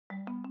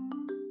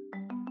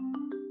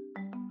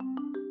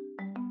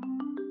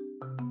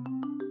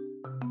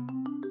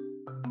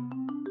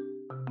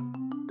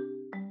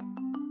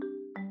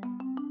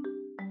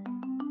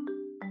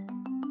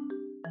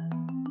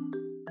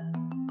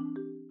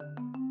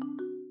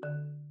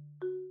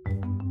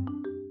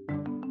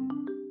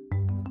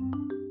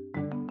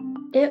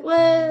It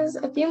was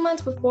a few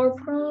months before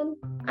prom.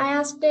 I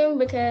asked him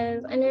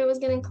because I knew it was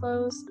getting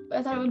close.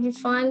 I thought it would be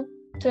fun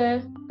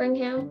to bring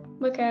him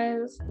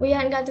because we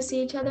hadn't got to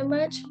see each other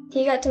much.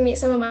 He got to meet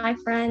some of my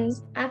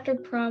friends. After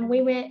prom,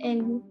 we went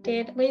and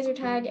did laser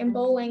tag and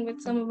bowling with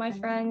some of my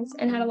friends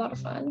and had a lot of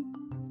fun.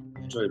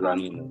 I enjoyed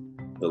riding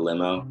in the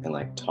limo and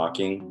like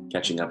talking,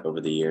 catching up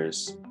over the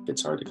years.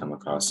 It's hard to come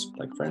across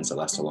like friends that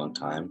last a long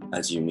time.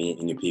 As you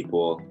meet new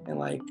people and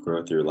like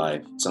grow through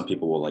life, some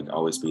people will like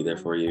always be there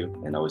for you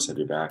and always have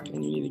your back,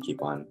 and you need to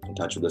keep on in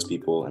touch with those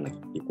people and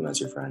like keep them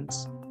as your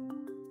friends.